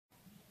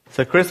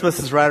So Christmas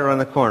is right around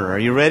the corner. Are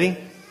you ready?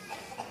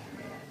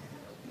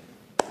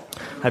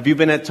 Have you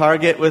been at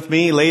Target with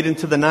me late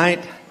into the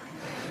night,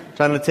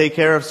 trying to take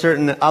care of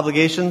certain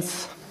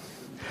obligations?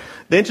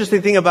 The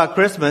interesting thing about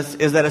Christmas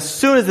is that as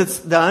soon as it's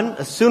done,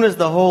 as soon as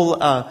the whole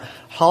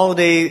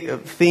holiday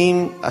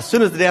theme, as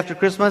soon as the day after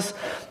Christmas,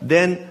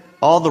 then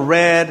all the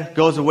red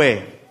goes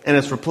away and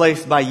it's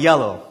replaced by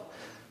yellow.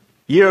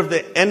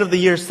 End of the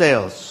year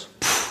sales,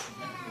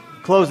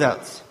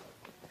 closeouts.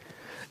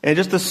 And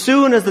just as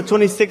soon as the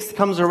 26th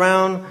comes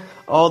around,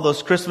 all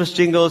those Christmas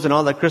jingles and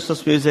all that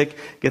Christmas music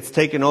gets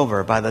taken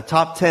over by the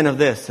top 10 of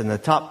this and the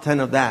top 10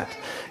 of that,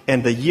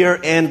 and the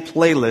year-end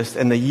playlist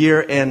and the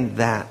year-end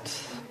that.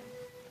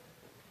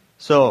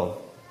 So,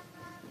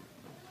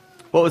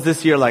 what was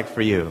this year like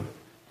for you?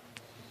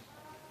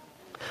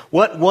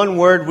 What one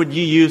word would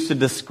you use to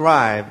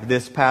describe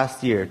this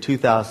past year,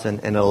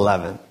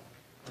 2011?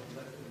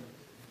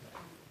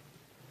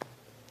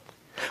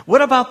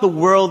 What about the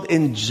world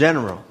in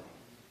general?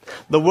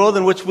 The world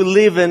in which we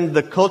live in,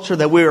 the culture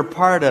that we are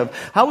part of.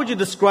 How would you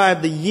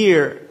describe the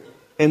year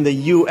in the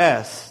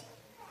U.S.,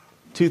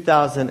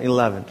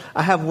 2011?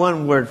 I have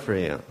one word for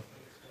you.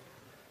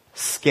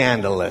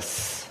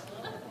 Scandalous.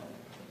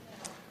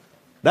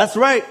 That's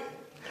right.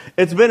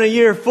 It's been a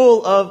year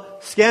full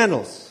of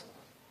scandals.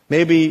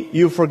 Maybe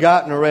you've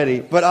forgotten already,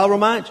 but I'll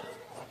remind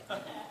you.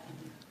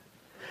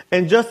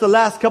 In just the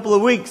last couple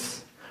of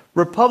weeks,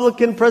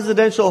 Republican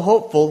presidential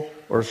hopeful,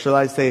 or shall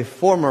I say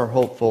former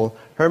hopeful,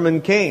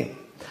 Herman Cain,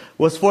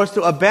 was forced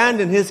to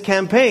abandon his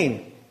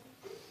campaign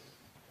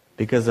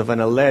because of an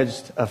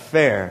alleged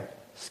affair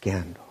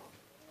scandal.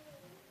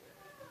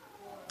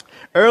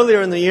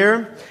 Earlier in the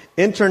year,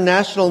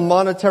 International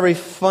Monetary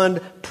Fund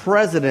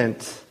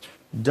President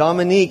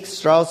Dominique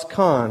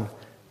Strauss-Kahn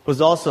was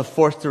also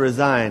forced to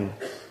resign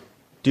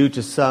due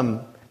to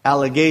some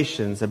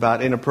allegations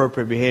about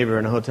inappropriate behavior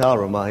in a hotel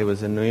room while he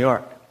was in New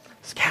York.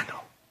 Scandal.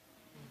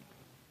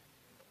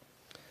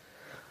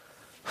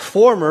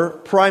 Former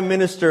Prime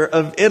Minister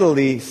of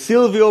Italy,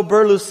 Silvio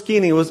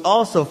Berlusconi, was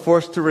also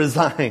forced to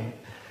resign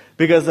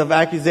because of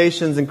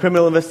accusations and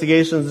criminal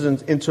investigations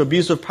into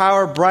abuse of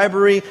power,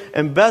 bribery,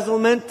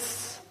 embezzlement,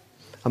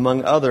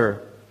 among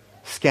other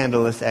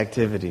scandalous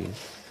activities.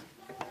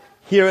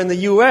 Here in the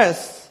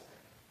U.S.,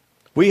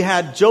 we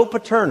had Joe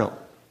Paterno,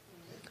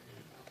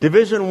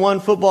 Division I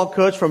football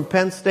coach from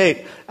Penn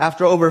State,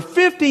 after over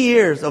 50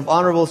 years of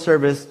honorable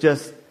service,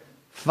 just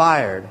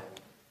fired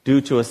due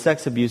to a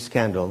sex abuse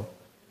scandal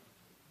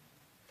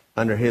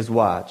under his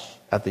watch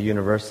at the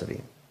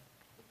university.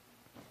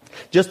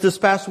 Just this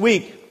past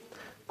week,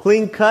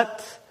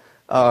 clean-cut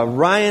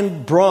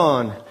Ryan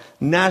Braun,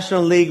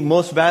 National League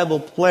Most Valuable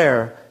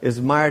Player,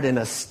 is mired in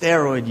a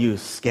steroid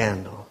use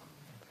scandal.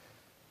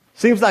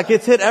 Seems like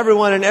it's hit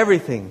everyone and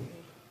everything.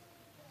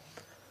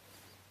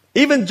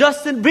 Even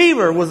Justin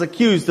Bieber was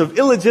accused of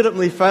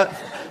illegitimately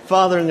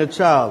fathering a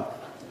child.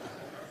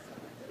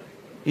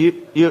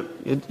 You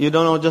don't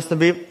know Justin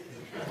Bieber?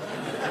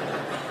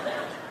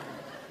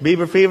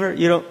 Bieber fever?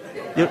 You.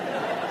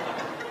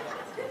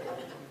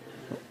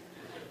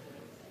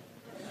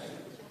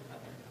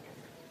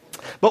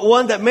 But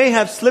one that may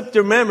have slipped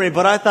your memory,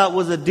 but I thought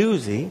was a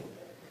doozy.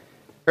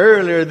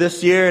 Earlier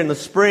this year, in the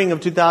spring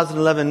of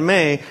 2011,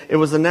 May, it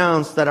was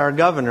announced that our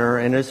governor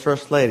and his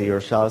first lady,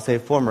 or shall I say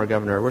former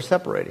governor, were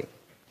separating.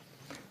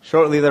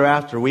 Shortly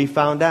thereafter, we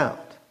found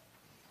out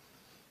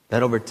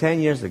that over 10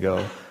 years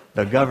ago,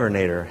 the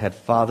governor had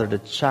fathered a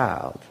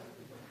child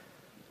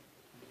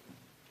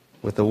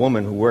with a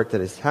woman who worked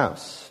at his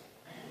house,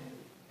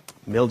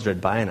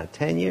 Mildred Baena,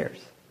 10 years.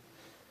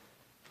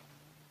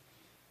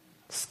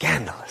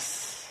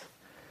 Scandalous.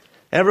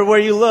 Everywhere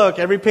you look,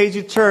 every page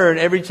you turn,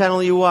 every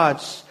channel you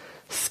watch,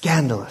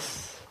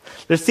 scandalous.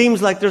 There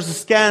seems like there's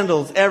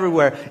scandals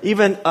everywhere.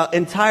 Even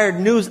entire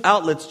news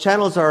outlets,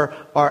 channels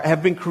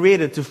have been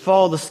created to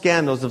follow the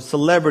scandals of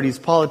celebrities,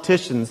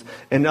 politicians,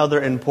 and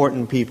other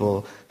important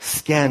people.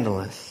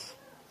 Scandalous.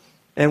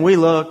 And we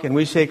look and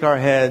we shake our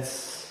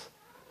heads.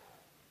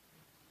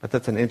 But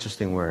that's an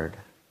interesting word.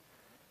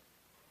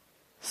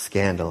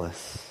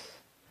 Scandalous.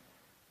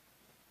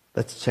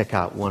 Let's check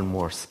out one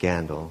more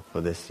scandal for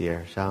this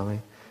year, shall we?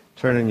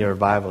 Turn in your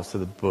Bibles to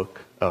the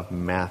book of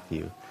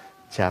Matthew,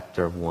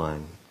 chapter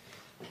 1.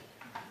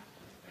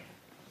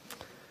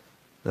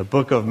 The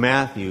book of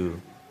Matthew,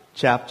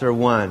 chapter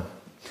 1.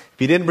 If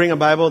you didn't bring a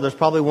Bible, there's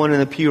probably one in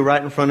the pew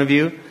right in front of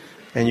you,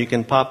 and you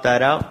can pop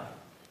that out.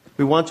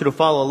 We want you to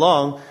follow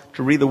along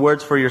to read the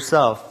words for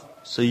yourself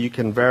so you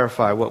can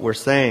verify what we're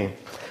saying.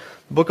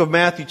 Book of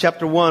Matthew,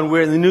 chapter 1.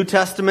 We're in the New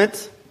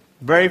Testament,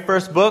 very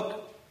first book,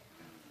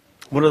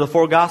 one of the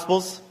four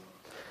Gospels.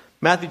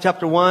 Matthew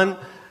chapter 1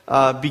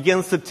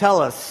 begins to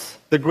tell us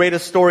the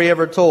greatest story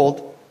ever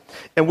told.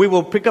 And we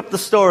will pick up the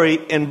story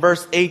in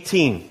verse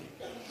 18.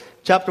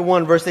 Chapter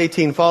 1, verse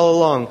 18. Follow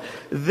along.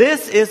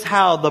 This is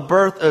how the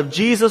birth of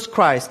Jesus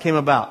Christ came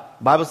about.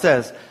 The Bible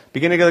says,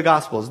 beginning of the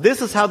Gospels,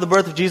 this is how the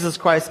birth of Jesus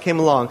Christ came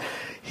along.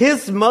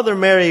 His mother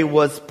Mary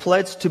was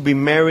pledged to be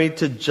married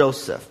to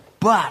Joseph.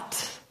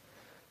 But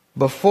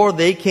before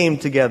they came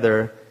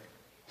together,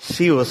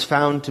 she was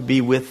found to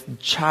be with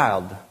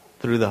child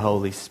through the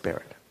Holy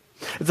Spirit.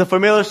 It's a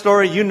familiar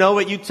story. You know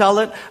it. You tell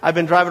it. I've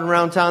been driving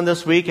around town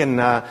this week, and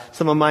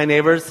some of my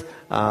neighbors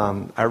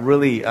have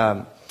really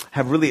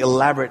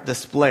elaborate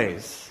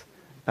displays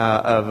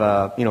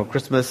of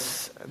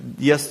Christmas.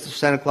 Yes,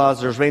 Santa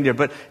Claus, there's reindeer,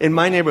 but in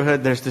my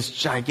neighborhood, there's this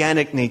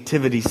gigantic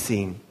nativity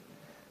scene.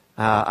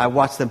 I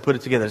watched them put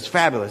it together. It's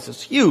fabulous.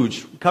 It's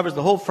huge. It covers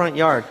the whole front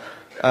yard.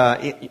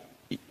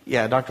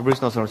 Yeah, Dr.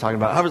 Bruce knows what I'm talking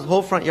about. It covers the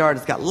whole front yard.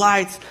 It's got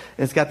lights,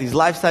 and it's got these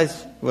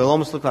life-size, well,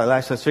 almost look like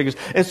life-size figures.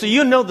 And so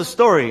you know the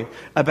story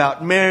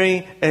about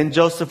Mary and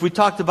Joseph. We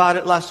talked about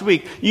it last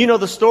week. You know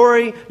the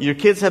story. Your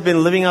kids have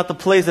been living out the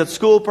plays at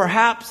school,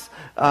 perhaps,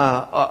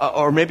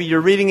 or maybe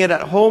you're reading it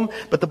at home.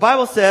 But the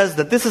Bible says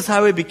that this is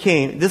how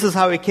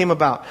it came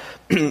about.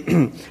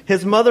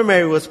 His mother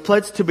Mary was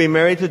pledged to be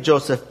married to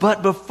Joseph,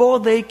 but before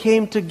they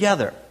came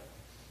together,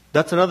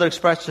 that's another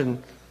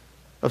expression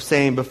of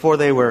saying before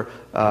they were,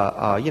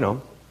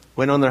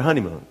 went on their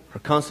honeymoon or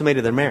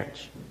consummated their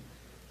marriage.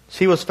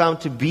 She was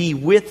found to be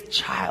with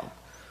child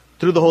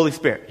through the Holy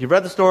Spirit. You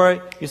read the story.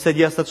 You said,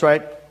 yes, that's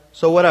right.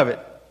 So what of it?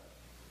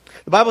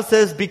 The Bible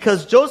says,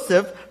 because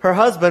Joseph, her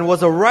husband,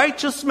 was a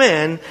righteous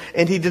man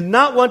and he did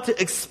not want to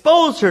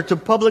expose her to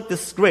public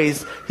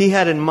disgrace, he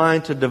had in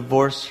mind to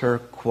divorce her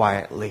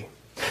quietly.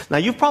 Now,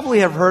 you probably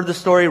have heard the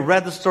story,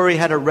 read the story,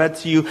 had it read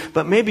to you,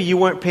 but maybe you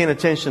weren't paying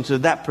attention to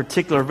that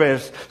particular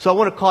verse. So I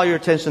want to call your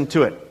attention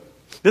to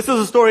it. This is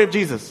the story of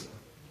Jesus.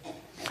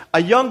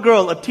 A young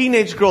girl, a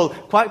teenage girl,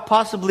 quite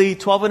possibly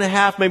 12 and a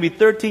half, maybe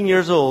 13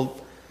 years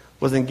old,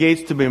 was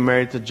engaged to be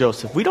married to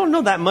Joseph. We don't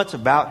know that much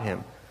about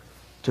him,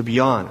 to be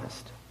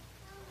honest.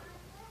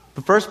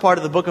 The first part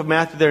of the book of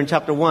Matthew there in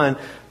chapter 1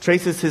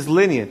 traces his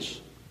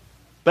lineage.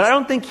 But I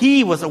don't think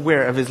he was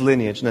aware of his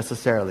lineage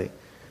necessarily.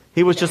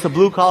 He was just a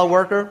blue-collar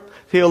worker.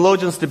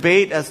 Theologians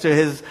debate as to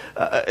his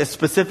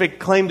specific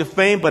claim to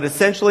fame, but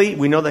essentially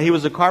we know that he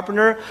was a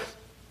carpenter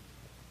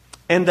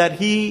and that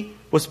he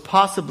was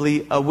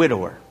possibly a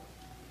widower.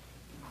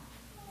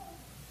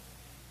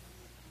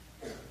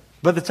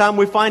 By the time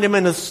we find him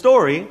in the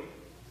story,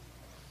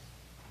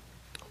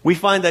 we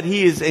find that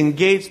he is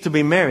engaged to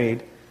be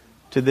married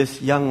to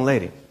this young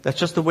lady. That's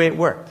just the way it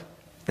worked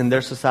in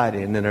their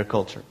society and in their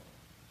culture.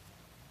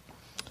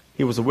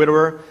 He was a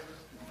widower.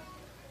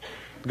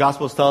 The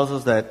Gospel tells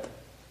us that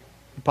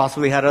he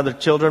possibly had other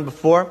children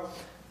before.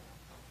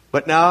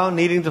 But now,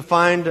 needing to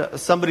find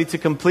somebody to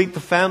complete the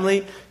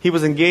family, he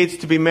was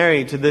engaged to be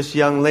married to this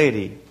young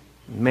lady,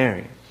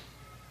 Mary.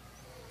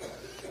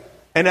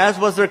 And as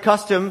was their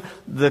custom,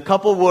 the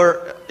couple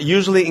were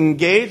usually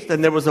engaged,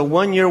 and there was a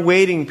 1-year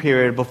waiting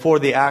period before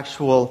the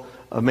actual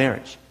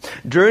marriage.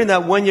 During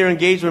that 1-year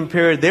engagement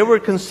period, they were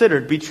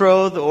considered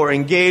betrothed or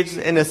engaged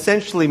and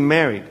essentially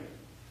married.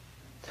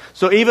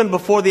 So even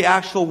before the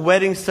actual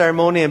wedding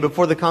ceremony and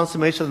before the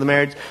consummation of the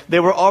marriage, they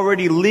were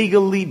already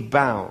legally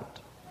bound.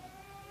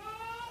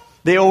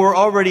 They were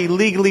already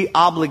legally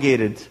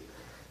obligated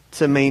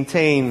to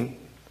maintain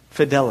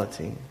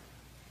fidelity.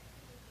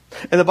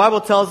 And the Bible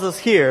tells us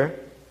here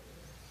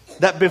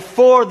that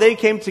before they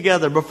came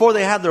together, before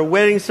they had their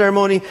wedding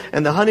ceremony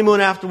and the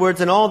honeymoon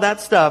afterwards and all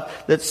that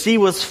stuff, that she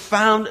was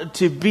found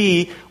to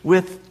be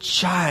with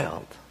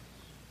child.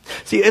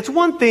 See, it's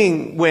one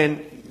thing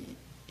when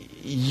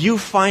you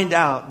find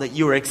out that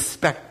you're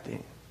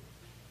expecting.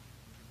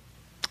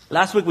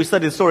 Last week we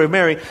studied the story of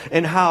Mary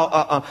and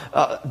how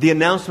the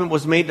announcement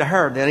was made to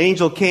her. That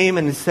angel came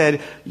and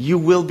said, you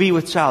will be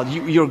with child.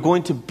 You're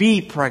going to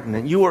be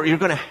pregnant. You're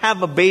going to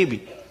have a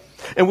baby.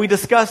 And we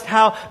discussed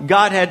how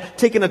God had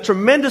taken a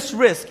tremendous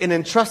risk in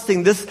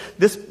entrusting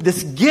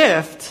this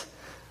gift,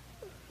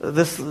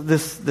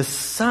 this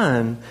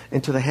son,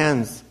 into the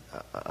hands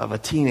of a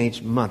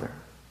teenage mother.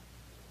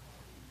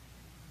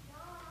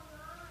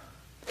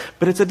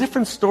 But it's a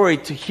different story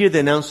to hear the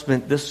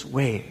announcement this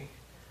way,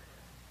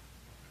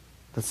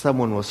 that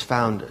someone was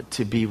found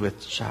to be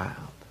with child.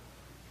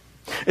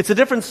 It's a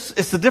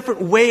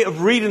different way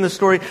of reading the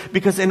story,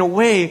 because in a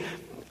way,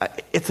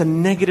 it's a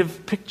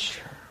negative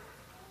picture.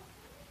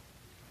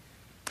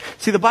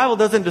 See, the Bible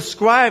doesn't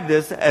describe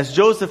this as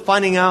Joseph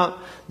finding out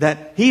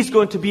that he's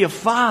going to be a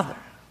father.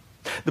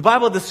 The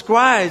Bible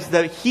describes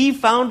that he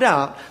found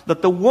out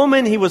that the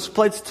woman he was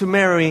pledged to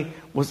marry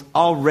was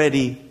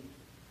already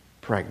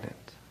pregnant.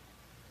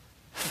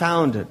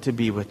 Found to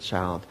be with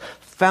child.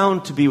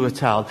 Found to be with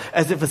child.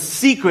 As if a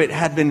secret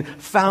had been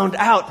found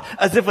out.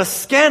 As if a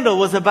scandal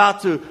was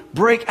about to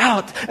break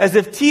out. As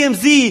if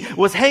TMZ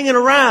was hanging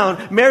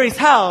around Mary's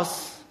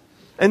house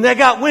and they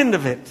got wind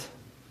of it.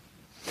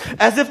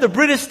 As if the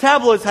British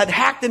tabloids had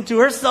hacked into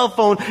her cell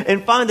phone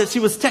and found that she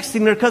was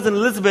texting her cousin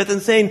Elizabeth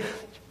and saying,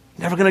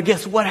 never going to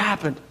guess what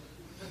happened.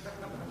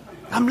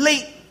 I'm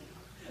late.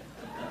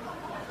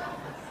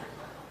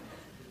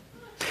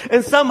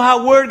 And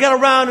somehow word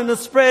got around in the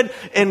spread,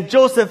 and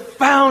Joseph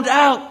found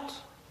out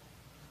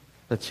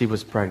that she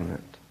was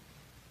pregnant.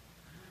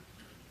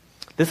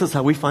 This is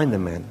how we find the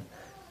man.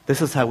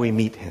 This is how we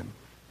meet him.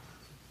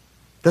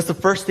 That's the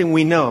first thing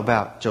we know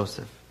about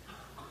Joseph.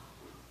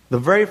 The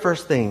very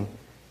first thing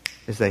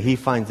is that he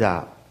finds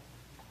out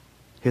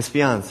his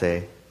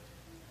fiancée,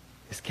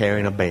 is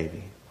carrying a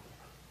baby.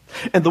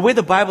 And the way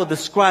the Bible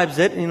describes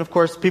it, and of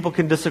course people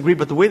can disagree,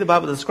 but the way the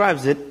Bible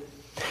describes it,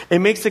 it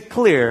makes it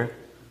clear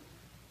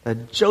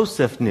that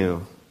Joseph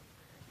knew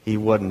he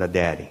wasn't a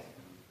daddy.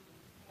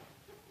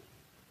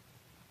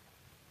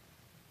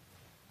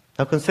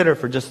 Now consider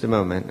for just a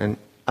moment, and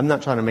I'm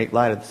not trying to make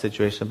light of the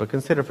situation, but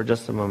consider for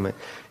just a moment,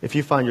 if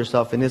you find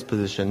yourself in his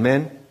position,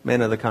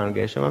 men of the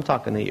congregation, I'm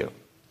talking to you.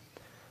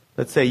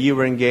 Let's say you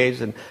were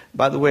engaged, and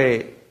by the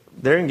way,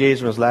 their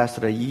engagements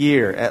lasted a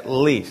year at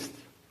least.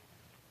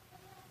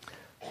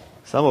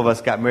 Some of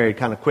us got married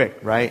kind of quick,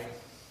 right?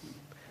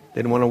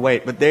 Didn't want to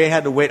wait. But they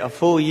had to wait a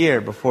full year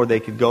before they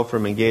could go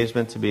from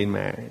engagement to being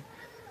married.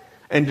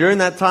 And during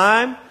that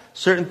time,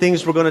 certain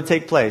things were going to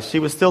take place. She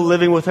was still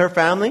living with her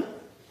family.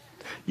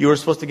 You were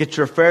supposed to get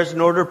your affairs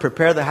in order,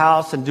 prepare the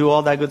house, and do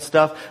all that good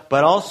stuff.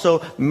 But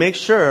also make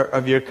sure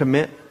of your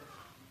commitment.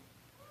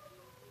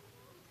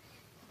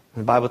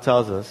 The Bible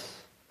tells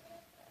us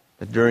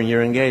that during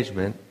your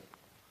engagement,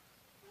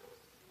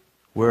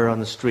 we're on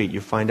the street. You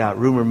find out,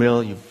 rumor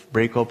mill, you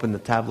break open the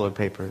tabloid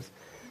papers,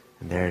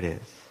 and there it is.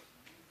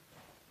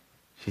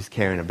 She's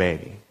carrying a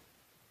baby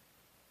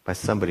by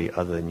somebody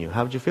other than you.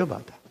 How would you feel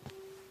about that?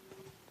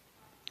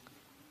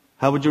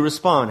 How would you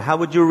respond? How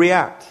would you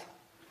react?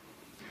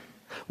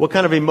 What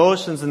kind of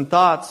emotions and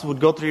thoughts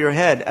would go through your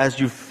head as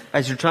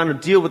you're trying to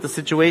deal with the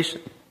situation?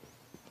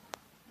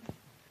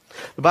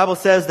 The Bible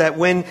says that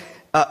when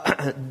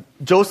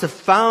Joseph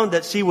found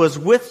that she was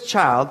with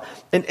child,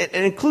 and it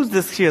includes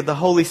this here, the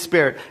Holy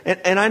Spirit.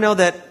 And I know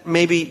that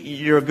maybe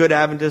you're a good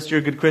Adventist, you're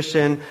a good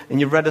Christian, and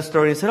you've read the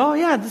story and said, oh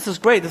yeah, this is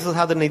great. This is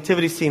how the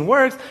nativity scene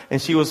works.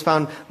 And she was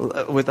found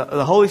with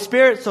the Holy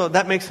Spirit, so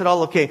that makes it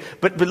all okay.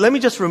 But let me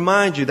just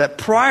remind you that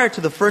prior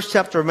to the first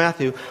chapter of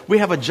Matthew, we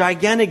have a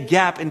gigantic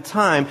gap in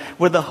time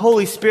where the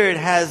Holy Spirit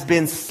has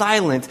been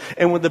silent.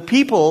 And when the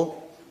people,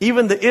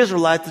 even the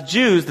Israelites, the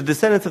Jews, the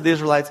descendants of the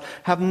Israelites,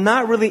 have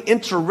not really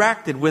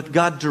interacted with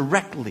God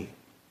directly.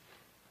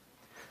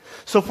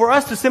 So for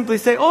us to simply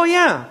say, oh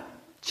yeah,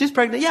 she's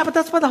pregnant. Yeah, but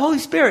that's by the Holy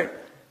Spirit.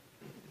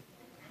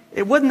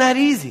 It wasn't that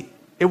easy.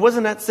 It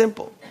wasn't that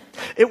simple.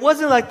 It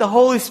wasn't like the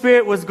Holy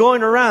Spirit was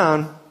going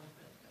around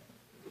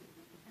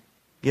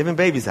giving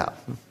babies out.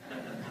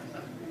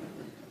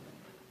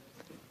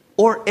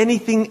 Or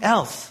anything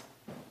else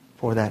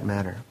for that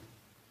matter.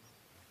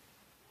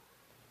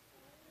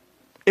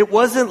 It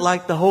wasn't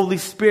like the Holy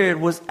Spirit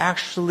was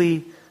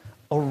actually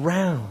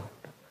around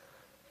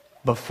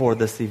before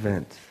this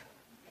event.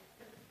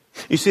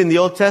 You see, in the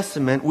Old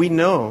Testament, we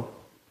know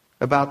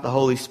about the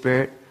Holy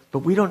Spirit, but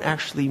we don't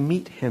actually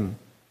meet Him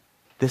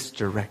this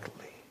directly.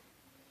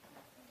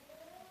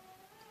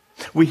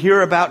 We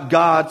hear about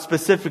God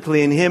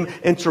specifically and Him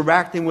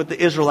interacting with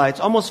the Israelites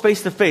almost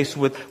face to face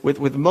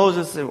with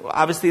Moses,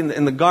 obviously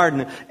in the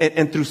garden,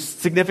 and through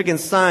significant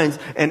signs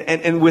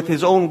and with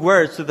His own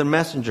words to the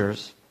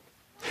messengers.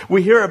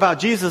 We hear about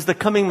Jesus, the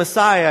coming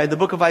Messiah, in the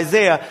book of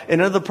Isaiah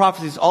and other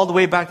prophecies all the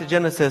way back to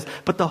Genesis.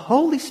 But the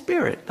Holy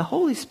Spirit,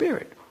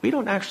 we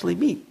don't actually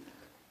meet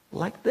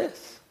like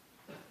this.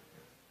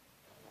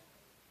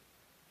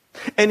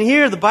 And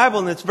here the Bible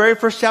in its very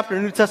first chapter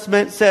in the New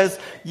Testament says,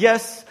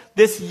 yes,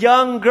 this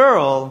young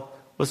girl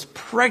was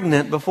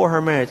pregnant before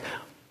her marriage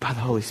by the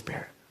Holy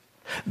Spirit.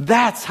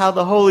 That's how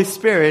the Holy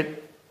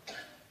Spirit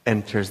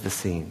enters the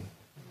scene.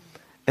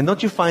 And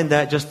don't you find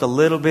that just a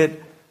little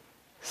bit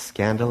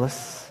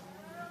scandalous?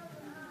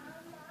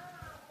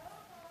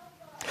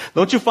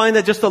 Don't you find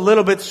that just a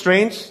little bit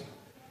strange?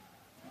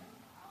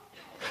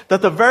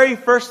 That the very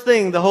first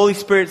thing the Holy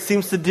Spirit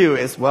seems to do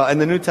is, well, in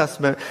the New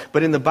Testament,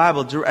 but in the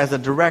Bible as a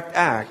direct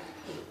act,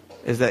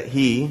 is that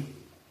He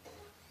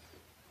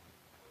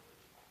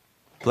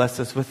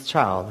blesses with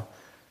child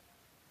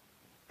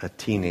a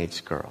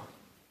teenage girl.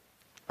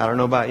 I don't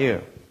know about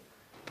you,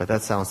 but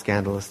that sounds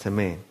scandalous to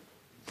me.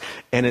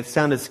 And it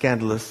sounded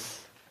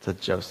scandalous to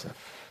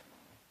Joseph.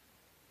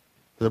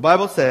 The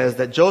Bible says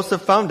that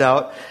Joseph found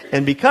out,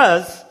 and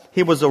because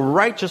he was a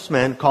righteous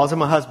man, calls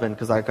him a husband,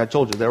 because like I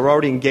told you, they were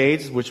already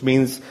engaged, which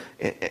means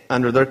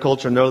under their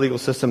culture and their legal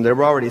system, they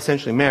were already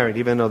essentially married,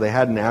 even though they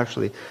hadn't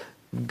actually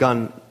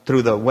gone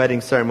through the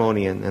wedding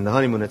ceremony and the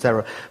honeymoon,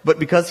 etc. But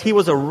because he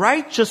was a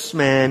righteous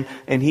man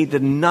and he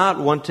did not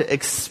want to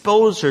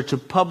expose her to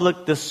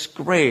public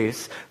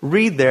disgrace,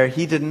 read there,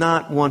 he did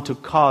not want to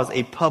cause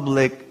a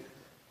public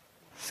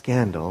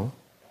scandal.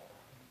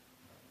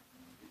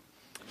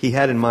 He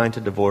had in mind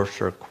to divorce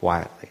her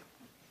quietly.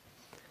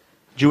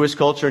 Jewish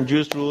culture and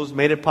Jewish rules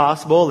made it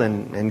possible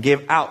and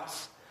gave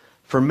outs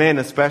for men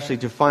especially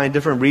to find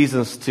different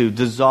reasons to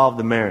dissolve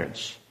the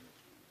marriage.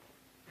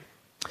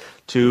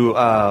 To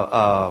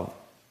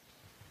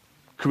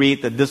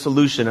create the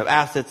dissolution of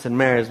assets and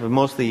marriage, but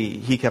mostly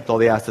he kept all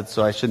the assets,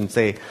 so I shouldn't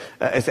say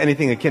it's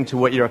anything akin to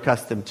what you're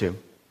accustomed to.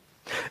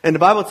 And the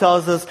Bible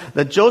tells us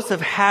that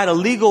Joseph had a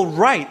legal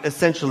right,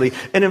 essentially,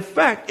 and in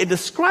fact, it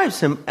describes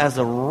him as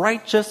a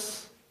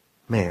righteous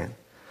man.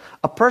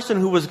 A person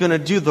who was going to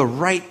do the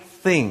right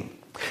thing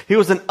He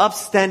was an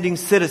upstanding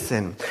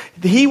citizen.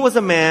 He was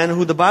a man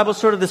who the Bible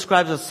sort of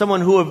describes as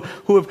someone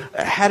who have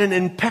had an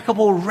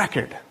impeccable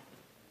record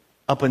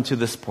up until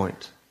this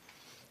point.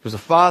 He was a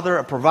father,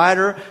 a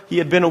provider. He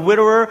had been a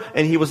widower,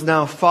 and he was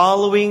now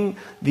following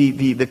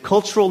the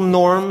cultural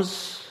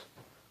norms,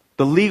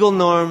 the legal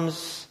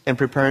norms, and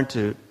preparing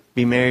to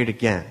be married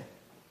again.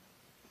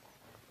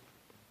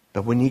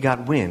 But when he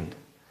got wind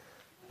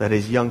that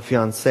his young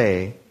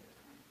fiancée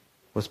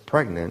was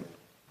pregnant,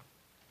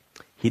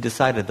 he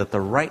decided that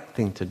the right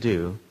thing to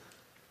do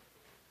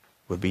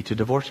would be to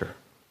divorce her.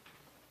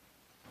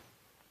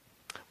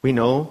 We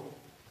know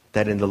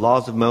that in the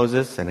laws of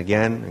Moses, and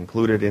again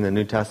included in the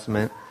New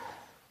Testament,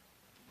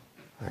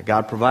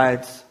 God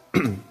provides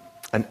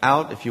an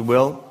out, if you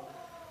will,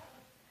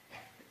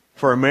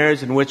 for a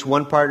marriage in which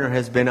one partner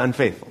has been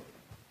unfaithful.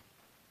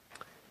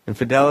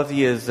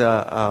 Infidelity is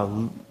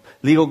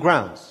legal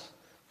grounds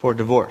for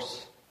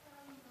divorce.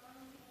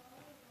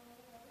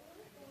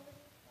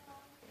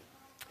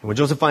 And when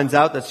Joseph finds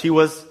out that she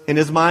was, in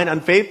his mind,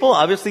 unfaithful,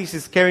 obviously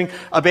she's carrying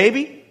a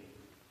baby,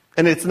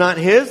 and it's not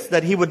his,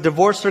 that he would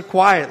divorce her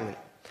quietly.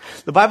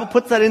 The Bible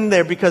puts that in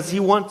there because he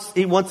wants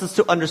us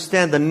to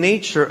understand the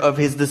nature of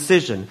his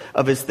decision,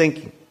 of his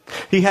thinking.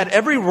 He had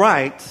every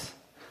right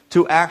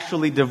to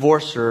actually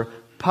divorce her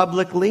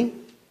publicly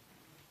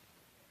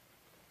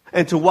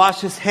and to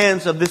wash his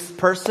hands of this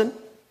person,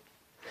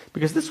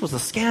 because this was a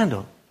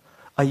scandal.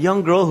 A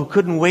young girl who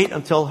couldn't wait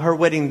until her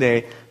wedding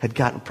day had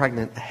gotten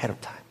pregnant ahead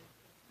of time.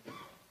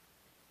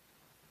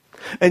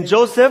 And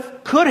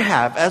Joseph could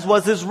have, as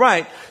was his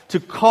right, to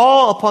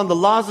call upon the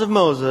laws of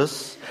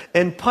Moses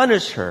and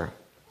punish her.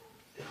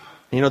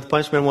 You know what the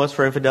punishment was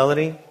for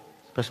infidelity,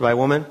 especially by a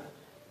woman?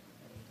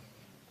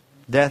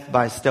 Death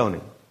by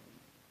stoning.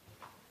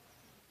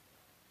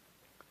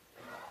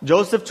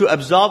 Joseph, to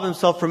absolve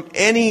himself from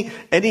any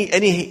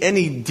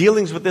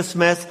dealings with this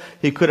mess,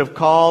 he could have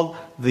called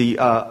the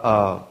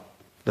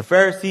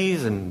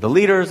Pharisees and the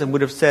leaders and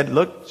would have said,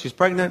 "Look, she's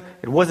pregnant.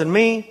 It wasn't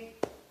me."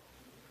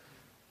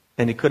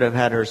 And he could have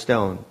had her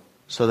stoned,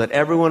 so that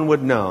everyone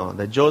would know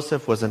that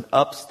Joseph was an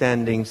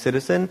upstanding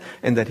citizen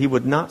and that he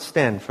would not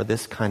stand for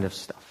this kind of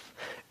stuff.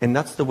 And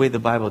that's the way the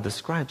Bible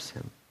describes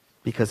him,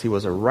 because he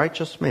was a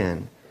righteous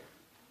man.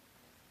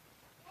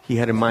 He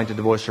had in mind to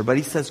divorce her, but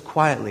he says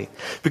quietly.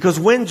 Because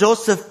when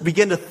Joseph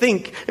began to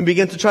think and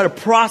began to try to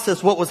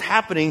process what was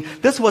happening,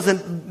 this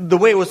wasn't the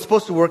way it was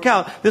supposed to work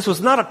out. This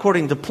was not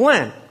according to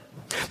plan.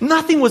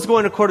 Nothing was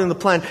going according to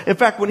plan. In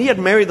fact, when he had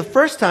married the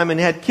first time and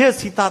had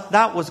kids, he thought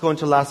that was going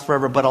to last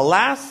forever. But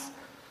alas,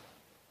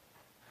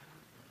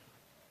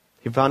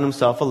 he found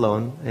himself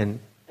alone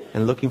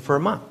and looking for a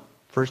mom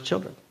for his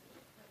children.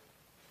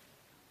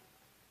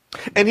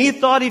 And he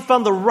thought he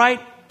found the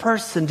right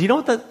person. Do you know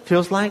what that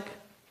feels like?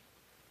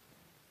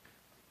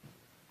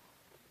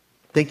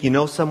 Think you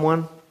know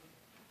someone?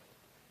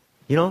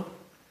 You know?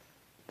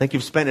 Think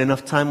you've spent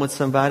enough time with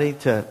somebody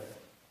to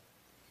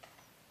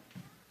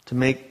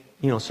make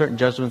certain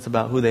judgments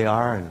about who they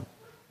are and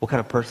what kind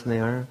of person they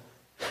are.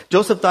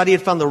 Joseph thought he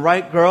had found the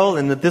right girl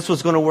and that this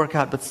was going to work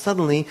out, but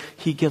suddenly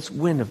he gets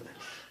wind of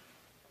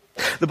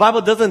this. The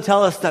Bible doesn't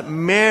tell us that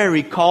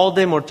Mary called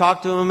him or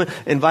talked to him,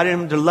 invited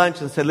him to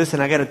lunch and said, "Listen,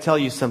 I got to tell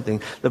you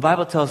something." The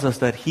Bible tells us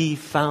that he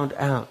found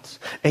out.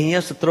 And he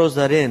also throws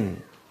that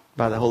in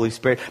by the Holy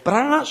Spirit. But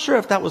I'm not sure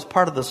if that was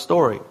part of the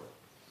story.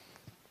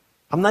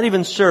 I'm not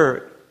even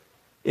sure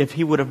if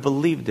he would have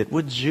believed it.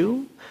 Would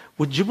you?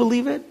 Would you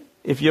believe it?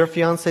 If your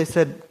fiancé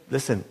said,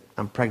 "Listen,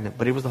 I'm pregnant,"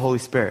 but it was the Holy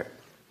Spirit.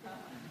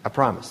 I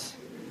promise.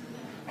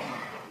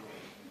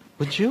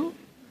 Would you?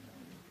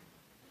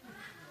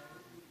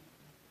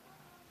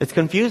 It's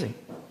confusing.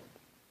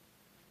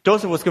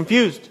 Joseph was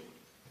confused.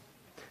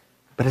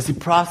 But as he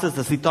processed,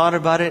 as he thought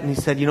about it, and he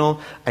said,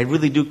 "I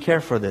really do care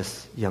for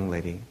this young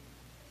lady.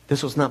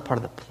 This was not part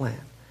of the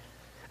plan.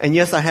 And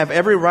yes, I have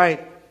every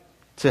right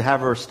to have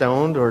her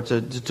stoned or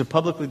to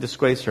publicly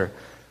disgrace her.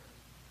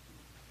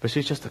 But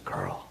she's just a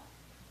girl.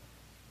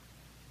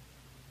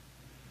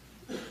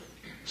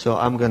 So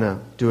I'm going to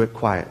do it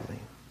quietly.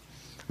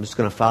 I'm just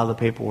going to file the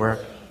paperwork.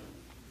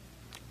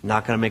 I'm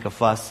not going to make a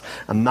fuss.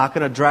 I'm not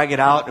going to drag it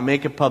out and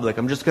make it public.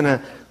 We're just going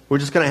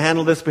to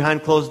handle this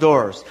behind closed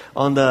doors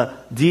on the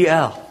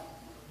DL.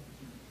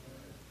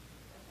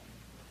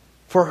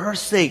 For her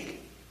sake.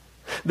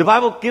 The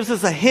Bible gives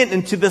us a hint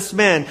into this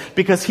man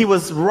because he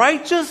was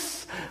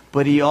righteous,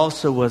 but he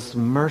also was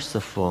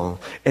merciful.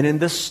 And in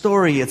this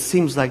story, it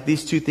seems like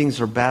these two things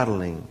are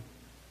battling.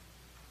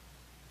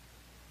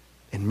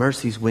 And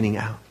mercy's winning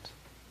out.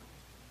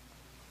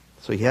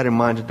 So he had in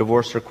mind to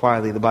divorce her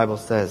quietly, the Bible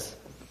says.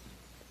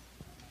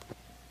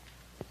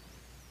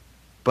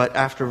 But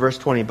after verse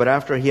 20, but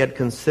after he had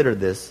considered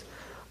this,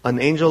 an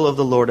angel of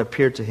the Lord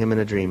appeared to him in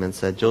a dream and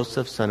said,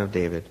 "Joseph, son of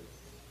David,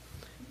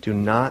 do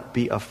not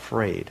be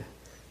afraid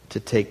to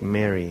take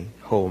Mary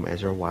home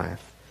as your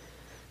wife,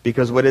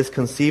 because what is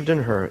conceived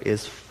in her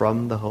is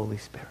from the Holy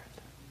Spirit.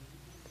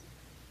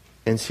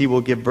 And she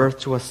will give birth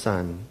to a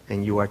son,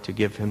 and you are to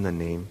give him the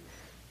name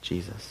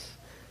Jesus,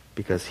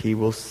 because he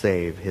will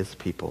save his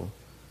people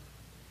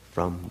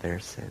from their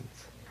sins.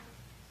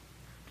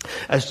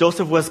 As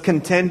Joseph was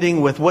contending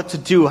with what to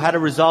do, how to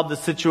resolve the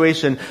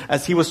situation,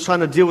 as he was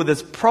trying to deal with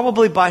this,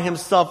 probably by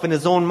himself in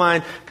his own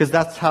mind, because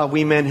that's how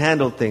we men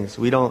handle things.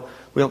 We don't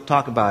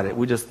talk about it.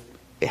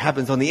 It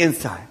happens on the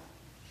inside.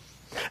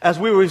 As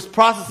we were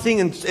processing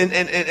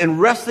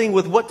and wrestling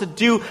with what to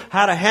do,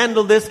 how to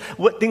handle this,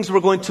 what things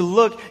were going to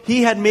look,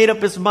 he had made up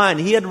his mind.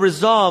 He had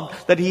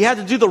resolved that he had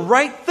to do the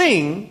right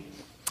thing.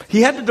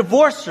 He had to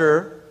divorce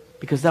her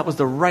because that was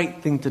the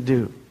right thing to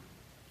do.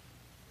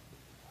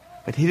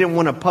 But he didn't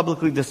want to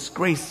publicly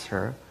disgrace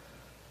her,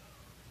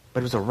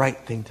 but it was the right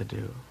thing to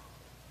do.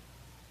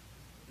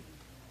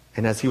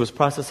 And as he was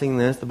processing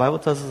this, the Bible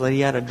tells us that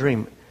he had a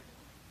dream.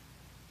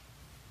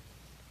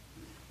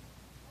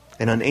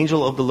 And an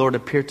angel of the Lord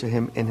appeared to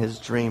him in his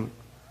dream.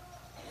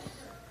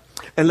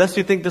 Unless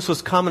you think this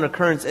was common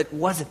occurrence, it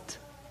wasn't.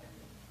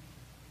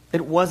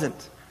 It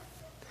wasn't.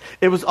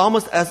 It was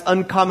almost as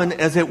uncommon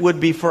as it would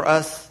be for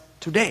us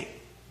today.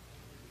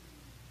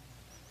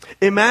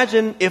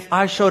 Imagine if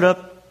I showed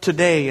up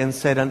today and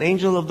said, an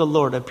angel of the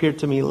Lord appeared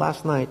to me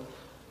last night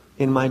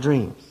in my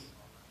dreams.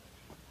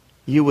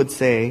 You would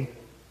say,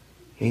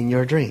 in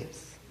your dreams.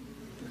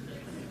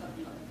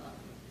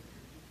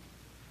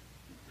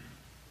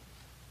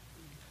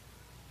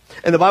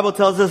 And the Bible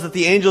tells us that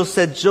the angel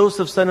said,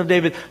 Joseph, son of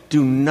David,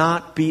 do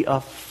not be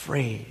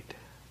afraid.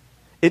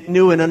 It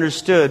knew and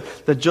understood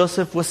that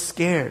Joseph was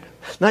scared.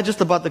 Not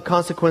just about the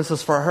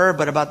consequences for her,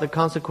 but about the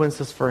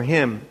consequences for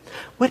him.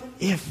 What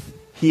if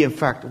he in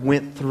fact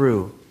went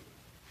through?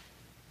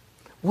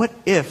 What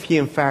if he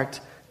in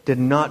fact did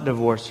not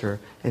divorce her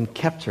and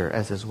kept her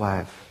as his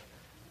wife?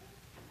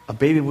 A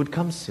baby would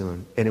come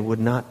soon and it would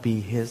not be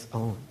his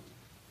own.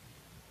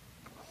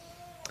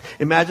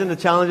 Imagine the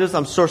challenges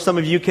I'm sure some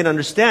of you can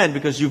understand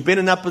because you've been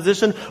in that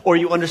position, or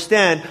you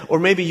understand, or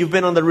maybe you've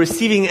been on the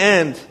receiving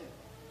end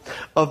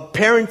of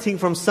parenting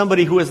from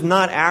somebody who is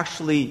not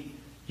actually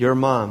your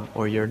mom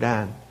or your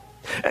dad.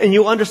 And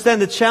you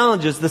understand the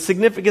challenges, the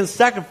significant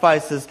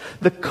sacrifices,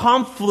 the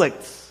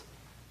conflicts.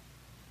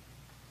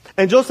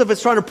 And Joseph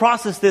is trying to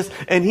process this,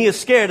 and he is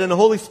scared. And the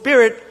Holy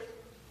Spirit,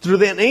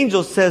 through an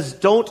angel, says,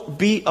 don't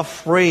be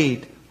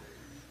afraid.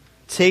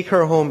 Take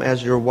her home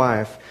as your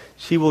wife.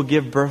 She will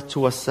give birth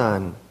to a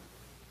son,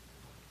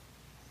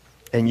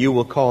 and you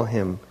will call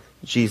him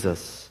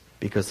Jesus,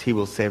 because he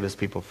will save his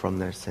people from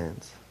their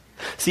sins.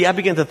 See, I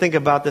began to think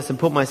about this and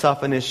put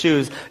myself in his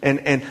shoes,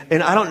 and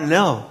I don't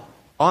know,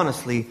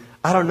 honestly,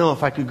 I don't know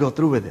if I could go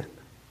through with it.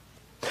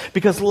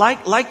 Because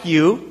like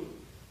you,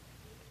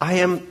 I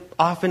am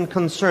often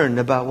concerned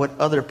about what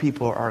other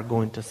people are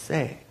going to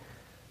say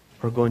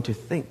or going to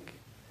think,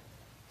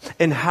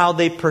 and how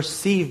they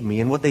perceive me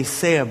and what they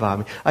say about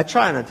me. I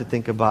try not to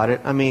think about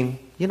it. I mean,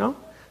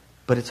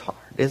 but it's hard,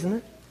 isn't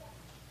it?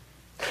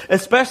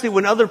 Especially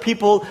when other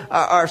people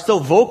are so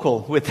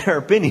vocal with their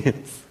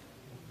opinions.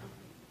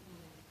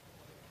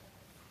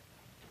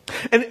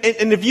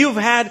 And if you've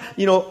had,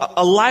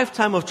 a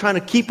lifetime of trying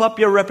to keep up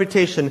your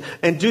reputation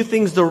and do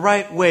things the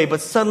right way,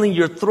 but suddenly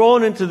you're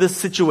thrown into this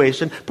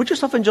situation, put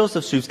yourself in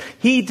Joseph's shoes.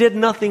 He did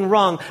nothing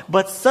wrong,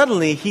 but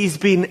suddenly he's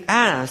being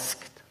asked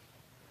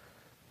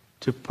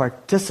to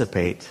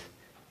participate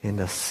in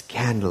a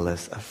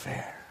scandalous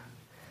affair.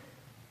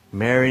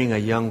 Marrying a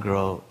young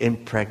girl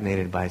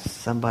impregnated by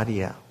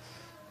somebody else.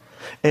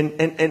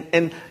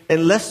 And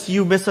unless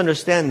you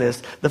misunderstand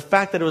this, the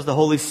fact that it was the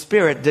Holy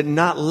Spirit did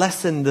not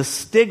lessen the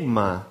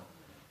stigma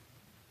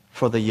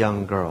for the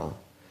young girl.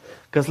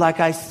 Because like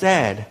I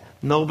said,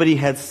 nobody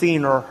had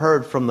seen or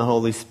heard from the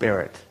Holy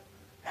Spirit.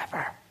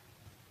 Ever.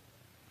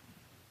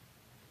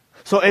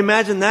 So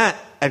imagine that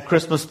at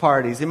Christmas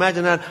parties.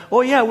 Imagine that,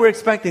 oh yeah, we're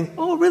expecting,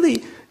 oh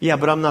really? Yeah,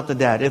 but I'm not the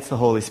dad, it's the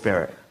Holy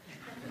Spirit.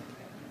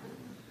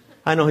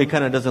 I know he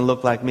kind of doesn't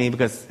look like me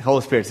because the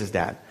Holy Spirit's his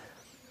dad.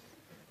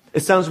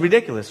 It sounds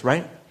ridiculous,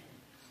 right?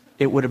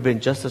 It would have been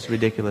just as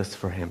ridiculous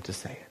for him to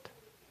say it.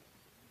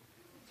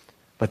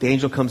 But the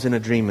angel comes in a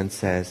dream and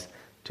says,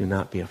 do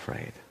not be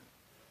afraid.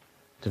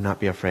 Do not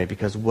be afraid,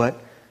 because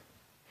what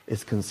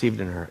is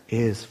conceived in her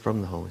is from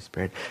the Holy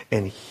Spirit,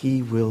 and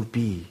he will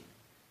be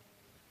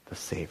the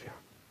Savior.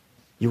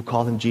 You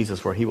call him Jesus,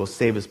 for he will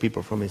save his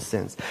people from his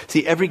sins.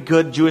 See, every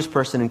good Jewish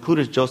person,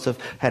 including Joseph,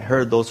 had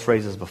heard those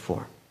phrases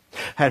before.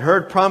 Had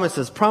heard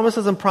promises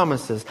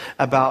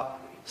about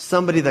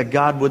somebody that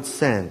God would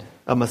send,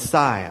 a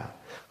Messiah,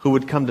 who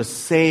would come to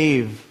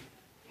save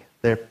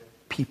their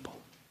people.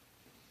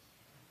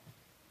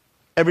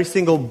 Every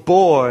single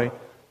boy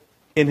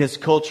in his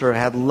culture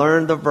had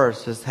learned the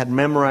verses, had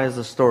memorized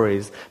the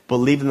stories,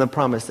 believed in the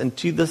promise, and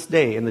to this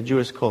day in the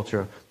Jewish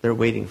culture, they're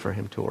waiting for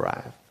him to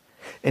arrive.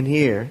 And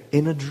here,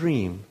 in a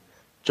dream,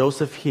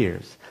 Joseph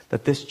hears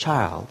that this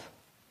child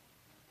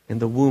in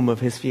the womb of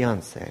his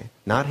fiancée,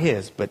 not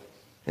his, but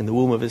in the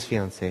womb of his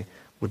fiancée,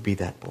 would be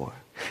that boy.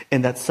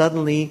 And that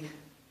suddenly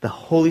the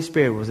Holy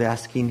Spirit was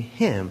asking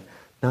him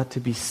not to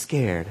be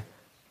scared,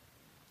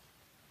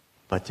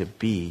 but to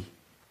be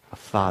a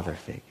father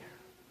figure,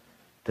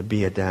 to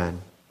be a dad.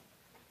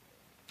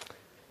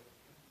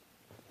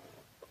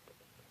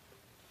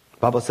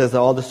 Bible says that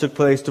all this took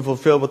place to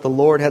fulfill what the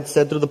Lord had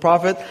said through the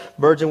prophet.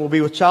 Virgin will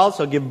be with child,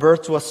 shall give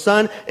birth to a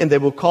son, and they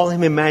will call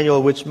him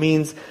Emmanuel, which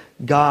means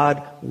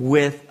God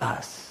with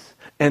us.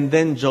 And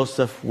then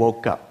Joseph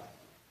woke up,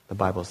 the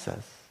Bible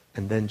says.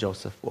 And then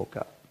Joseph woke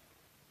up.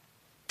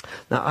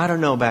 Now, I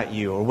don't know about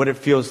you or what it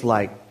feels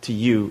like to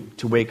you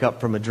to wake up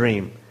from a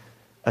dream,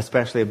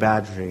 especially a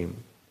bad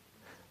dream.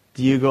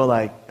 Do you go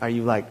like, are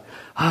you like,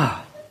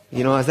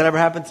 has that ever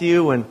happened to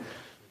you? When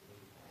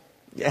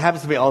it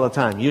happens to me all the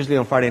time, usually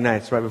on Friday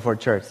nights right before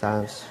church.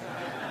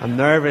 I'm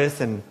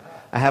nervous and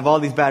I have all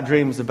these bad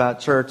dreams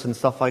about church and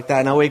stuff like that.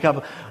 And I wake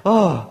up,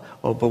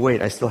 but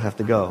wait, I still have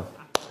to go.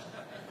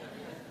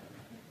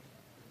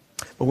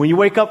 But when you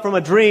wake up from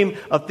a dream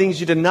of things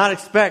you did not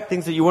expect,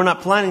 things that you were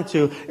not planning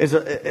to, it's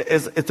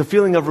a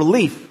feeling of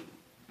relief.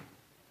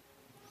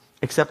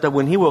 Except that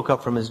when he woke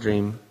up from his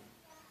dream,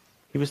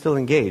 he was still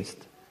engaged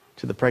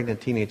to the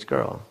pregnant teenage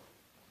girl.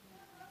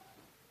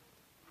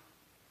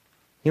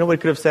 You know what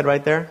he could have said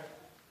right there?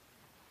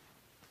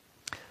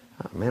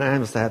 Oh, man, I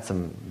must have had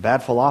some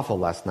bad falafel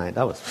last night.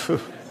 That was...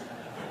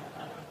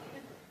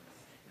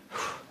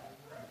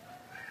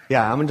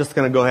 Yeah, I'm just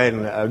going to go ahead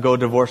and go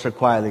divorce her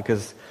quietly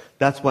because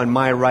that's what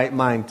my right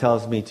mind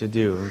tells me to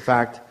do. In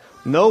fact,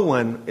 no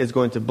one is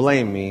going to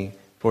blame me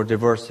for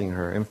divorcing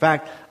her. In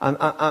fact,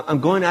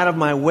 I'm going out of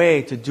my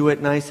way to do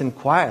it nice and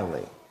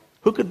quietly.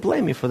 Who could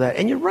blame me for that?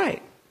 And you're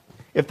right.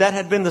 If that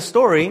had been the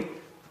story,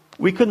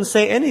 we couldn't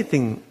say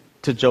anything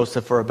to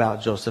Joseph or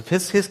about Joseph.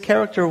 His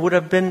character would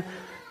have been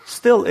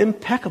still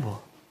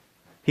impeccable.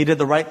 He did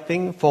the right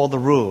thing, followed the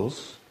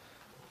rules,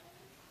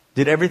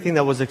 did everything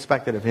that was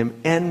expected of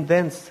him, and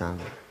then some.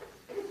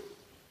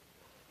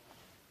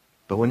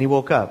 But when he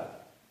woke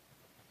up,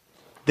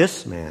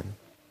 this man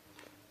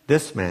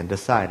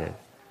decided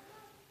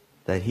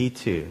that he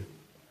too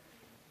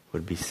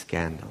would be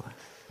scandalous.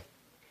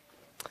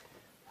 The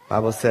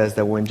Bible says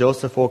that when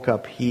Joseph woke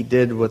up, he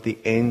did what the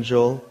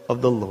angel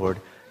of the Lord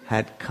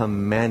had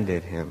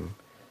commanded him,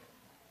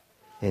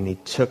 and he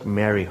took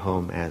Mary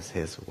home as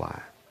his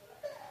wife.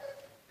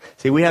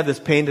 See, we have this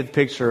painted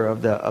picture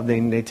of the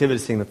nativity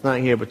scene that's not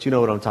here, but you know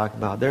what I'm talking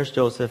about. There's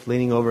Joseph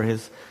leaning over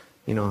his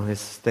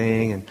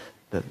thing, and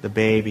the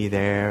baby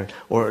there,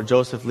 or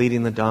Joseph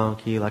leading the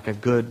donkey like a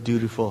good,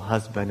 dutiful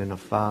husband and a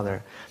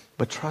father.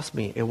 But trust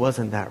me, it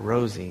wasn't that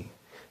rosy.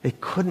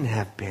 It couldn't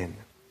have been.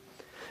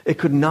 It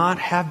could not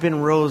have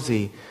been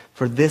rosy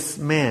for this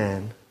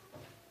man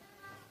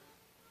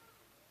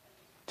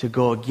to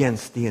go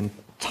against the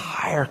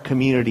entire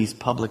community's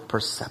public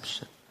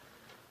perception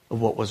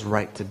of what was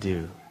right to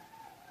do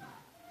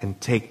and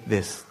take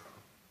this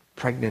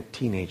pregnant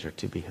teenager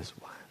to be his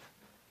wife.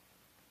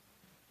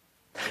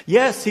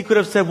 Yes, he could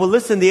have said, well,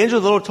 listen, the angel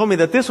of the Lord told me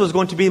that this was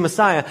going to be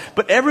Messiah.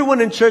 But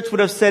everyone in church would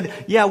have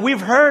said, yeah,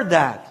 we've heard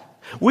that.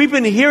 We've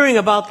been hearing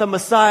about the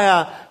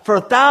Messiah for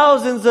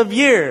thousands of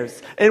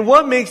years. And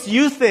what makes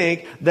you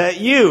think that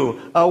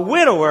you, a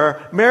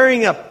widower,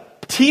 marrying a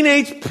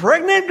teenage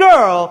pregnant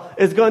girl,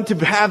 is going to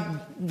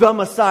have the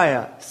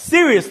Messiah?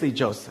 Seriously,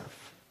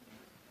 Joseph.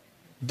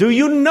 Do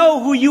you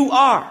know who you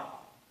are?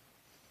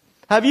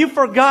 Have you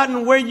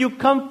forgotten where you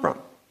come from?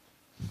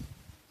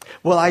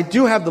 Well, I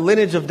do have the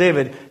lineage of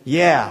David.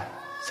 Yeah,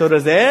 so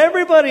does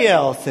everybody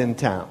else in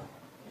town.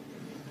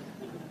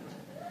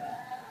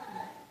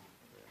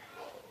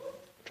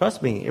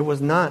 Trust me, it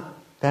was not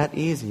that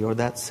easy or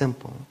that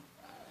simple.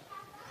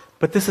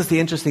 But this is the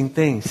interesting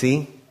thing,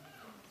 see?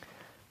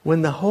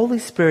 When the Holy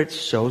Spirit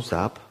shows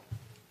up,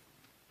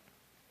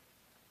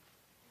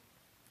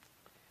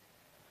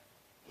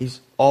 He's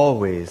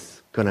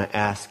always going to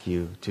ask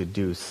you to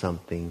do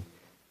something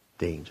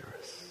dangerous.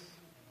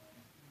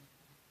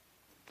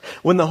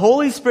 When the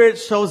Holy Spirit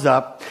shows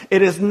up,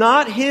 it is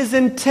not His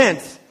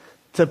intent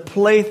to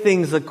play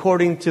things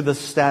according to the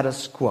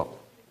status quo.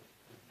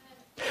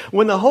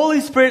 When the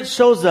Holy Spirit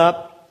shows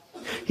up,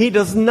 He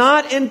does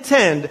not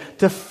intend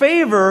to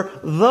favor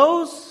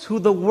those who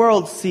the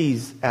world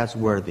sees as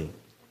worthy.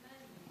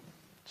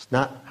 It's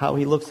not how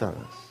He looks at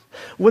us.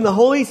 When the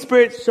Holy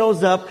Spirit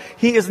shows up,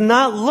 He is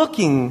not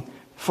looking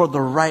for the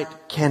right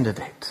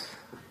candidate.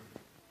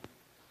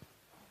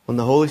 When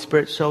the Holy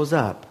Spirit shows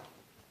up,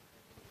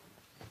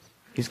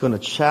 He's going to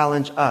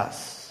challenge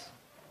us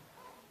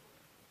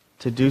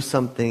to do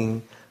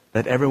something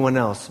that everyone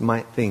else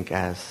might think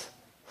as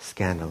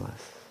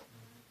scandalous.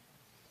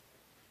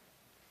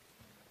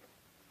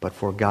 But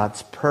for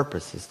God's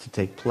purposes to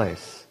take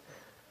place,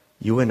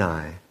 you and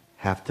I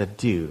have to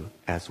do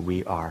as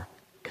we are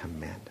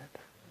commanded.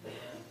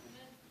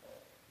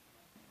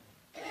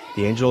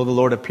 The angel of the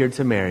Lord appeared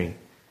to Mary.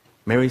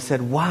 Mary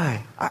said,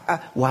 why?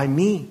 Why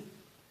me?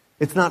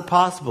 It's not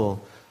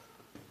possible.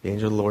 The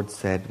angel of the Lord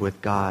said,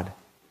 with God,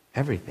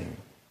 everything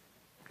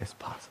is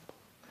possible.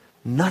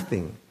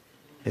 Nothing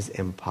is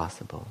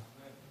impossible.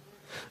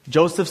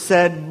 Joseph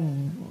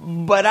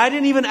said, but I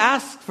didn't even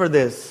ask for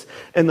this.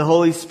 And the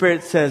Holy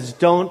Spirit says,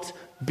 don't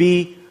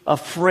be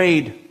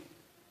afraid.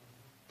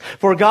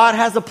 For God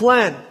has a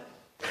plan.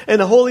 And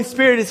the Holy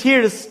Spirit is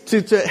here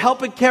to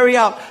help it carry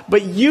out.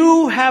 But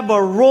you have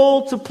a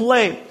role to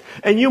play.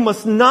 And you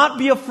must not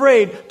be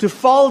afraid to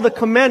follow the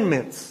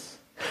commandments.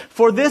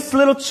 For this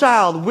little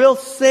child will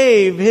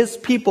save his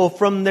people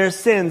from their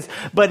sins.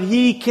 But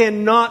he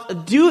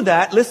cannot do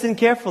that, listen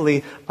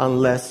carefully,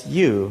 unless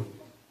you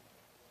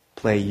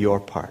play your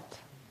part.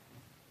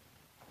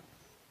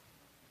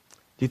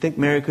 Do you think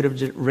Mary could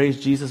have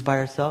raised Jesus by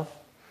herself?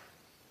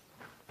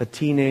 A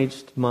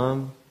teenaged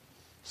mom,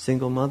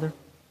 single mother?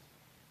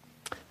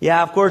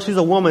 Yeah, of course, she's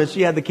a woman.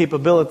 She had the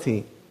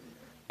capability,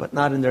 but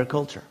not in their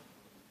culture.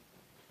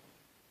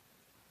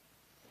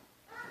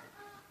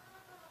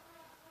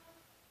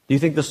 Do you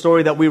think the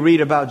story that we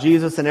read about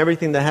Jesus and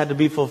everything that had to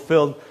be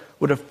fulfilled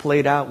would have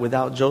played out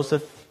without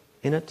Joseph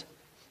in it?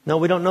 No,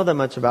 we don't know that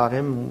much about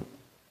him.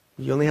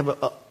 You only have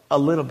a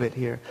little bit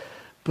here.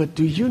 But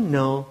do you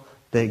know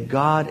that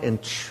God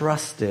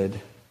entrusted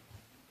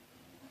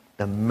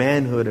the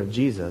manhood of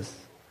Jesus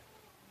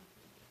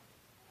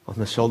on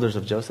the shoulders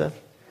of Joseph?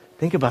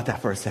 Think about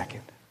that for a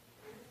second.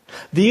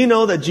 Do you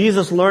know that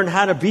Jesus learned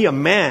how to be a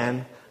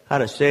man? How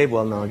to shave?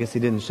 Well, no, I guess he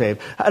didn't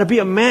shave. How to be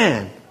a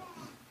man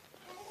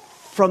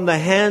from the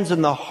hands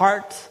and the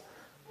heart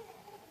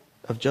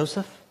of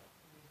Joseph?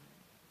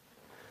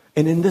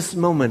 And in this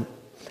moment,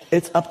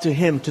 it's up to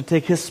him to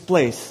take his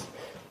place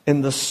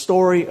in the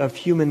story of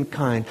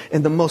humankind,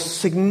 in the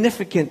most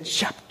significant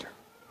chapter,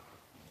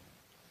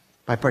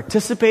 by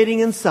participating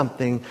in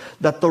something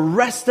that the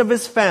rest of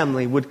his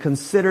family would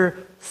consider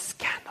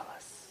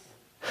scandalous,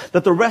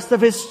 that the rest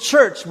of his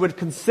church would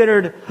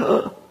consider,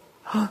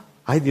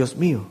 ay Dios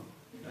mío,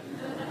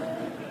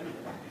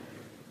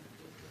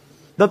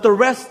 that the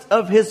rest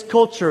of his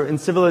culture and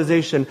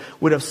civilization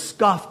would have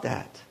scoffed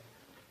at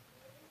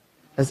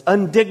as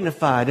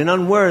undignified and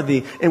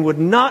unworthy and would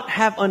not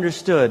have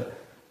understood.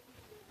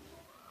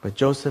 But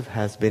Joseph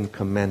has been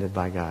commanded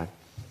by God,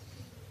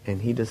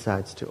 and he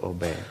decides to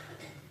obey.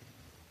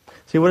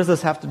 See, what does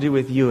this have to do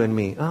with you and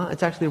me?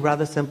 It's actually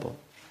rather simple.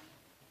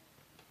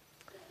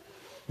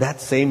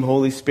 That same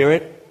Holy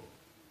Spirit,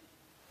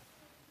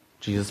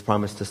 Jesus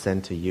promised to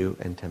send to you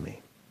and to me.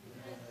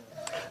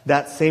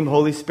 That same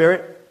Holy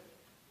Spirit,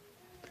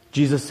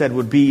 Jesus said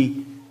would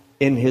be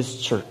in his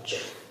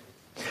church.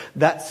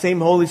 That same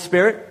Holy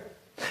Spirit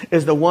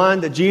is the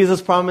one that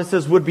Jesus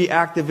promises would be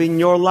active in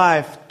your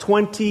life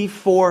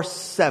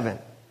 24/7.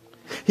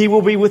 He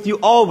will be with you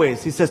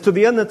always, he says, to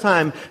the end of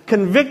time,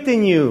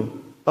 convicting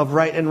you of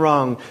right and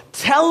wrong,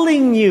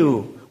 telling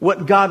you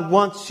what God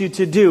wants you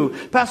to do.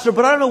 Pastor,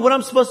 but I don't know what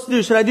I'm supposed to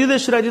do. Should I do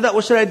this? Should I do that?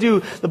 What should I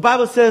do? The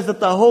Bible says that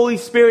the Holy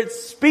Spirit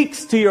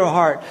speaks to your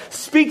heart,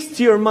 speaks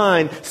to your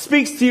mind,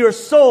 speaks to your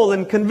soul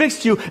and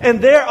convicts you. And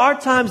there are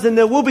times and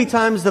there will be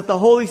times that the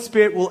Holy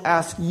Spirit will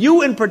ask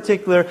you in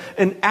particular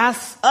and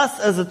ask us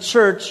as a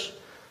church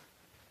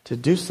to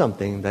do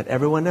something that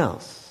everyone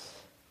else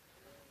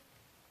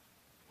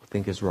will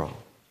think is wrong.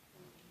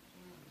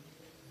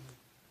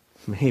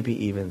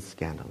 Maybe even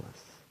scandalous.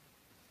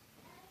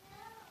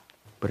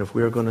 But if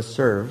we are going to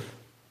serve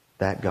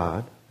that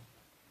God,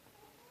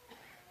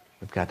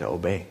 we've got to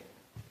obey.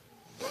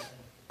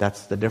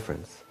 That's the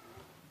difference.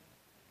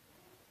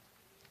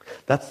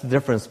 That's the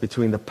difference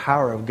between the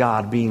power of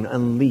God being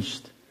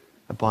unleashed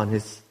upon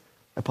his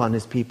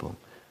people.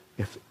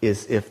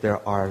 If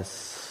there are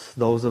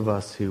those of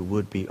us who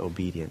would be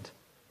obedient.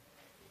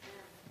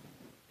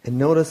 And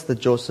notice that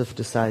Joseph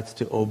decides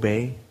to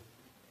obey,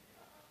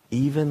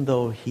 even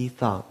though he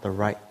thought the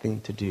right thing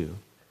to do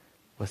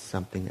was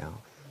something else.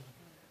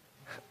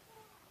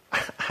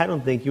 I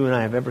don't think you and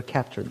I have ever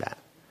captured that.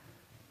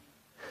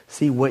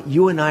 See, what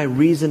you and I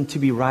reason to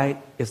be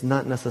right is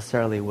not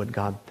necessarily what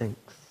God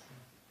thinks.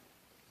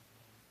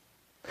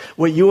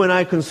 What you and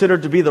I consider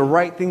to be the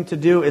right thing to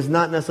do is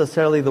not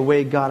necessarily the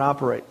way God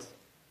operates.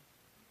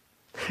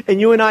 And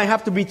you and I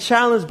have to be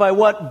challenged by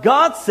what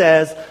God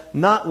says,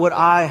 not what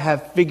I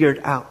have figured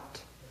out.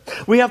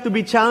 We have to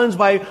be challenged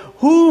by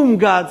whom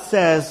God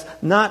says,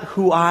 not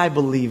who I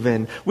believe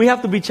in. We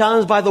have to be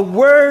challenged by the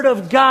Word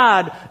of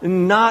God,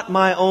 not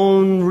my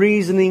own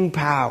reasoning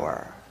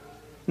power.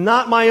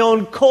 Not my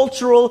own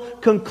cultural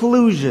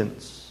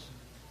conclusions.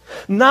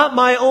 Not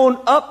my own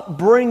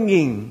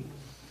upbringing,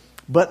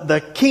 but the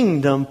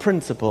kingdom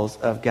principles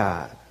of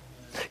God.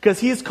 Because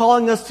He's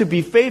calling us to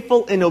be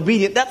faithful and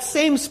obedient. That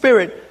same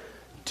Spirit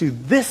to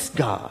this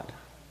God,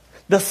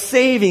 the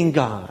saving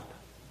God.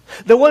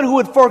 The one who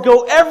would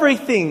forego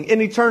everything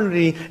in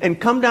eternity and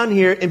come down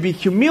here and be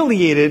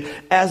humiliated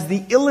as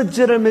the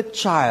illegitimate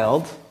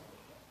child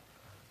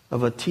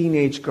of a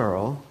teenage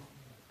girl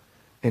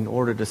in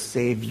order to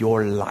save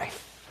your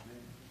life.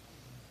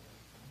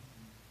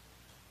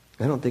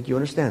 I don't think you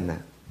understand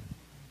that.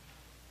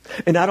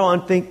 And I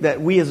don't think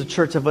that we as a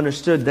church have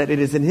understood that it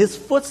is in His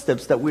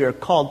footsteps that we are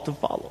called to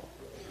follow.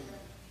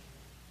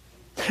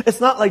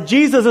 It's not like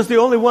Jesus is the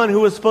only one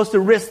who was supposed to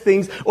risk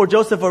things, or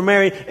Joseph or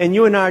Mary, and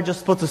you and I are just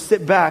supposed to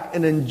sit back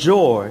and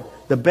enjoy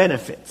the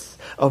benefits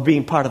of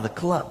being part of the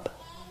club.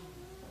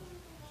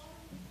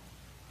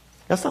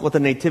 That's not what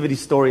the nativity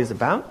story is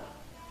about.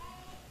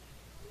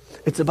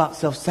 It's about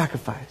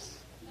self-sacrifice.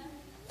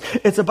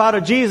 It's about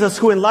a Jesus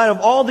who, in light of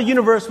all the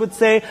universe, would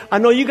say, I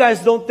know you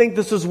guys don't think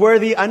this is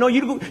worthy. I know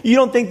you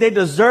don't think they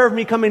deserve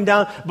me coming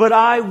down, but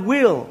I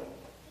will.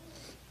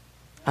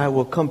 I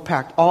will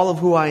compact all of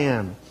who I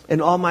am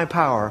and all my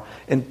power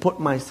and put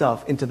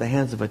myself into the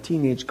hands of a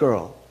teenage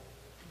girl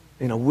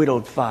and a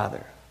widowed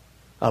father,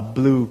 a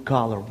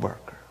blue-collar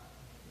worker.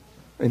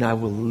 And I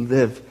will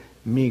live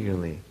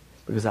meagerly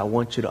because I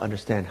want you to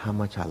understand how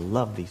much I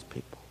love these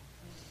people.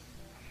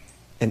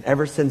 And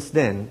ever since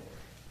then,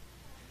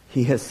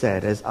 he has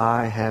said, as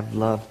I have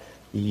loved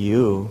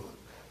you,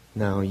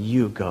 now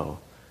you go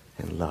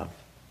and love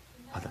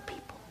other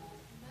people.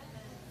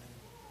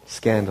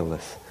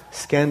 Scandalous.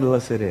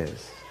 Scandalous it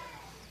is.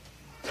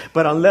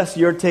 But unless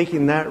you're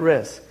taking that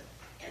risk,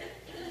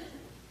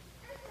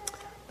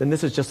 then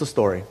this is just a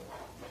story.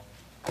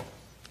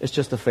 It's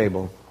just a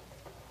fable.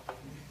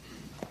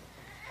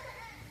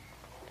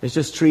 It's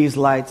just trees,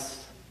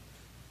 lights,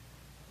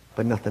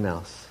 but nothing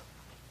else.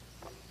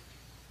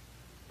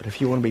 But if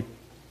you want to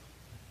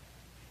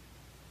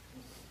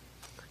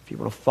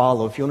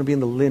follow, if you want to be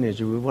in the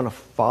lineage, or we want to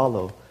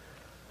follow,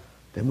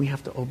 then we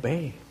have to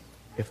obey.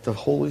 If the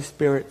Holy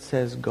Spirit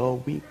says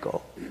go, we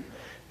go.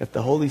 If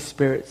the Holy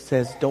Spirit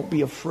says don't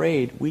be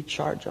afraid, we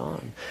charge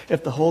on.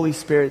 If the Holy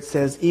Spirit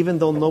says even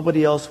though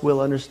nobody else will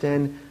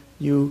understand,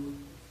 you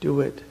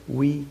do it,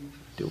 we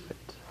do it.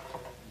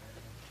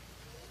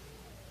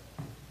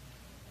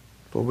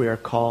 For we are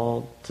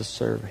called to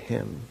serve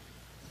Him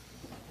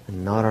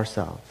and not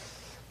ourselves.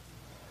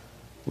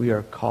 We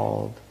are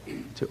called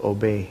to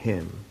obey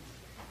Him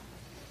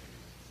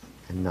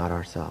and not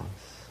ourselves.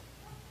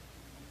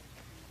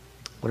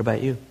 What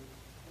about you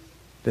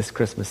this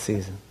Christmas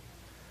season?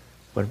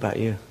 What about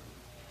you?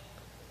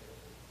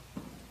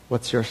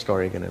 What's your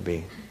story going to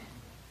be?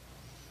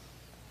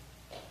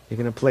 You're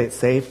going to play it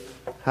safe,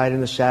 hide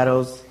in the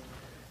shadows,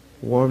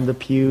 warm the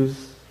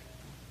pews,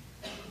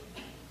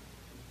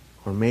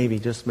 or maybe,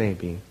 just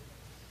maybe,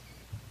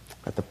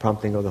 at the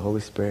prompting of the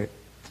Holy Spirit,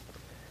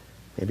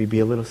 maybe be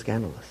a little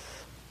scandalous.